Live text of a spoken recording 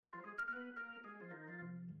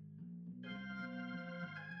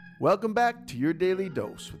Welcome back to your Daily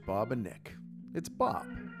Dose with Bob and Nick. It's Bob.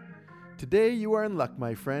 Today you are in luck,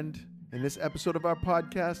 my friend. In this episode of our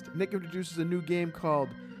podcast, Nick introduces a new game called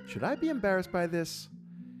Should I Be Embarrassed by This?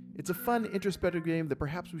 It's a fun, introspective game that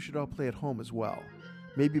perhaps we should all play at home as well.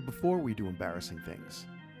 Maybe before we do embarrassing things.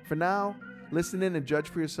 For now, listen in and judge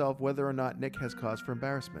for yourself whether or not Nick has cause for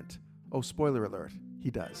embarrassment. Oh, spoiler alert,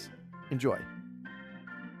 he does. Enjoy.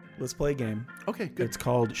 Let's play a game. Okay, good. It's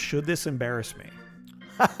called Should This Embarrass Me?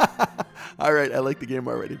 All right, I like the game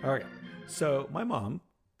already. All right. So my mom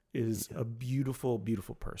is a beautiful,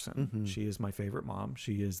 beautiful person. Mm-hmm. She is my favorite mom.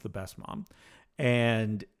 She is the best mom.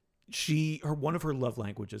 And one of her love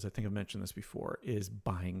languages, I think I've mentioned this before, is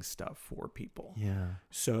buying stuff for people. Yeah.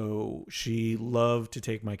 So she loved to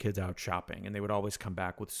take my kids out shopping, and they would always come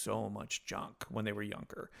back with so much junk when they were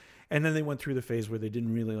younger. And then they went through the phase where they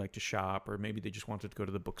didn't really like to shop, or maybe they just wanted to go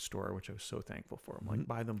to the bookstore, which I was so thankful for. I'm like,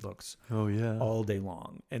 buy them books all day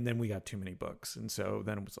long. And then we got too many books. And so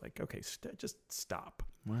then it was like, okay, just stop.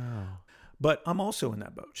 Wow. But I'm also in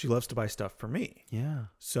that boat. She loves to buy stuff for me. Yeah.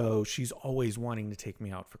 So she's always wanting to take me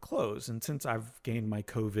out for clothes. And since I've gained my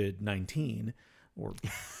COVID-19 or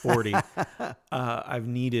 40, I've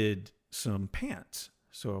needed some pants.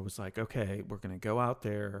 So I was like, okay, we're going to go out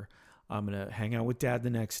there. I'm going to hang out with Dad the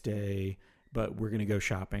next day, but we're going to go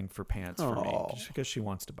shopping for pants for me just because she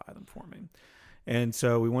wants to buy them for me. And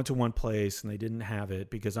so we went to one place and they didn't have it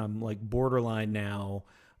because I'm like borderline now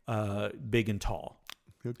big and tall.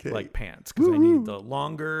 Okay. Like pants, because I need the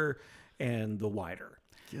longer and the wider.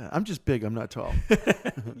 Yeah, I'm just big. I'm not tall.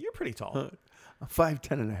 You're pretty tall. I'm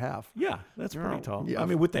 5'10" and a half. Yeah, that's pretty tall. Yeah. I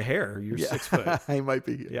mean, with the hair, you're 6 foot. I might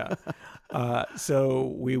be. Yeah.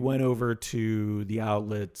 So we went over to the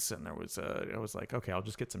outlets, and I was like, okay, I'll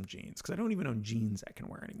just get some jeans because I don't even own jeans I can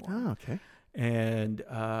wear anymore. Oh, okay. And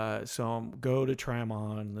so I go to try them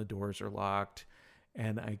on. The doors are locked,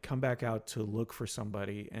 and I come back out to look for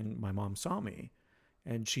somebody, and my mom saw me.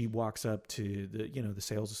 And she walks up to the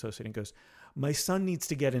sales associate and goes, "My son needs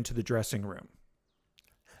to get into the dressing room."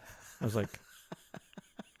 I was like,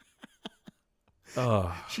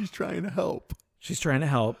 oh. She's trying to help. She's trying to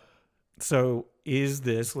help. So is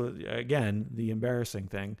this, again, the embarrassing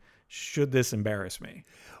thing, should this embarrass me?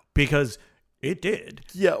 Because it did.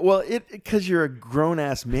 Yeah, well, because you're a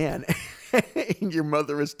grown-ass man and your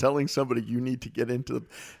mother is telling somebody you need to get into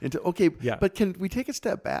okay, yeah. But can we take a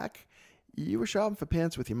step back? You were shopping for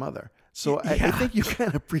pants with your mother. So yeah. I think you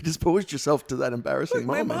kind of predisposed yourself to that embarrassing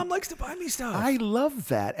moment. My mom likes to buy me stuff. I love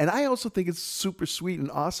that. And I also think it's super sweet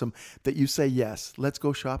and awesome that you say, yes, let's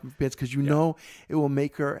go shopping for pants because you know it will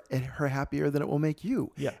make her happier than it will make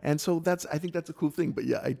you. Yeah. And so I think that's a cool thing. But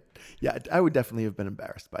I would definitely have been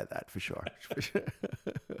embarrassed by that for sure.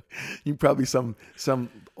 You probably some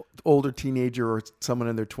older teenager or someone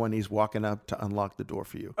in their 20s walking up to unlock the door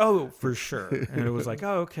for you. Oh, for sure. And it was like,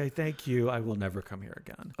 oh, okay, thank you. I will never come here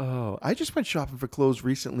again. Oh, I just went shopping for clothes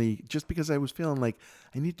recently just because I was feeling like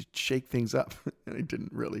I need to shake things up. And I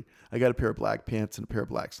didn't really. I got a pair of black pants and a pair of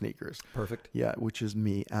black sneakers. Perfect. Yeah, which is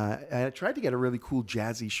me. I tried to get a really cool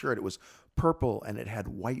jazzy shirt. It was purple and it had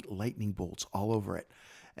white lightning bolts all over it.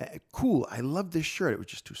 Cool. I love this shirt. It was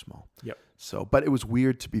just too small. Yep. So, but it was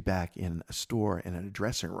weird to be back in a store and in a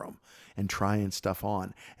dressing room and trying stuff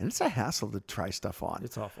on. And it's a hassle to try stuff on.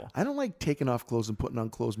 It's awful. I don't like taking off clothes and putting on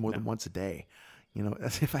clothes more than once a day. You know,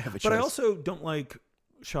 as if I have a choice. But I also don't like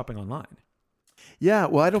shopping online. Yeah,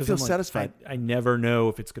 well, I don't feel satisfied. I never know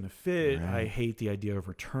if it's going to fit. Right. I hate the idea of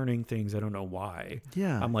returning things. I don't know why.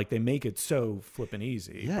 Yeah. I'm like, they make it so flippin'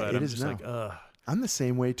 easy. Yeah, but it I'm is just now. like, ugh. I'm the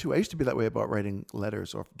same way too. I used to be that way about writing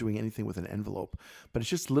letters or doing anything with an envelope, but it's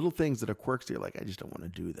just little things that are quirks that you're like, I just don't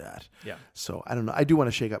want to do that. Yeah. So I don't know. I do want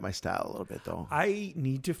to shake up my style a little bit though. I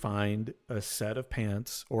need to find a set of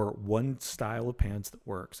pants or one style of pants that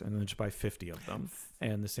works and then just buy 50 of them.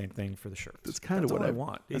 And the same thing for the shirts. That's kind of what I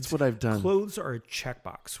want. That's what I've done. Clothes are a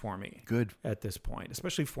checkbox for me. Good. At this point,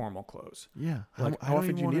 especially formal clothes. Yeah. Like, how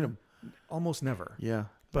often do you need them? Almost never. Yeah.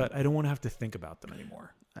 But I don't want to have to think about them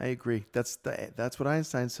anymore. I agree. That's what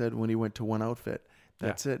Einstein said when he went to one outfit.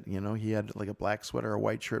 That's it. You know, he had like a black sweater, a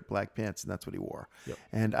white shirt, black pants, and that's what he wore. Yep.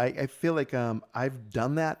 And I feel like I've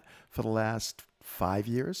done that for the last 5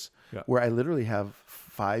 years, where I literally have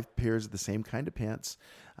 5 pairs of the same kind of pants.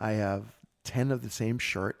 I have 10 of the same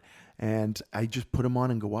shirt, and I just put them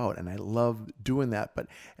on and go out. And I love doing that. But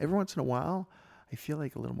every once in a while, I feel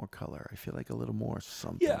like a little more color. I feel like a little more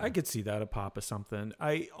something. Yeah, I could see that, a pop of something.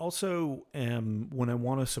 I also am, when I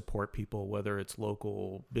want to support people, whether it's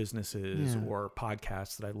local businesses or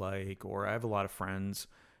podcasts that I like, or I have a lot of friends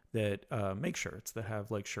that make shirts that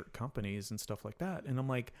have like shirt companies and stuff like that. And I'm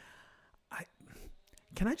like,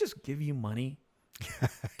 can I just give you money?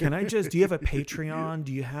 Do you have a Patreon?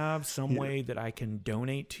 Do you have some way that I can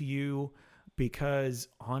donate to you? Because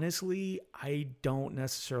honestly, I don't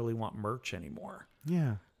necessarily want merch anymore.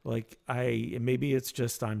 Yeah. Like maybe it's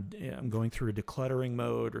just I'm going through a decluttering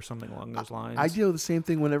mode or something along those lines. I deal with the same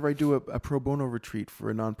thing whenever I do a pro bono retreat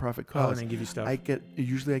for a nonprofit cause. And they give you stuff. I get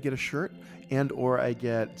a shirt or I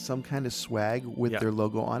get some kind of swag with their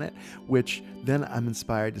logo on it, which then I'm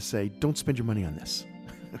inspired to say, don't spend your money on this.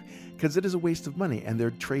 Because it is a waste of money, and they're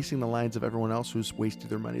tracing the lines of everyone else who's wasted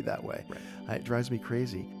their money that way. Right. It drives me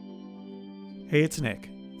crazy. Hey, it's Nick.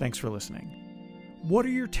 Thanks for listening. What are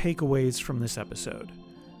your takeaways from this episode?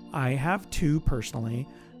 I have two personally.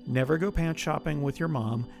 Never go pants shopping with your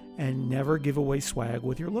mom, and never give away swag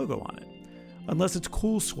with your logo on it. Unless it's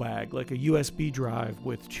cool swag like a USB drive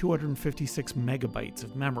with 256 megabytes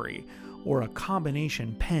of memory, or a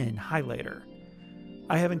combination pen highlighter.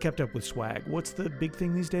 I haven't kept up with swag. What's the big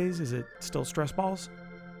thing these days? Is it still stress balls?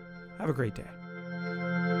 Have a great day.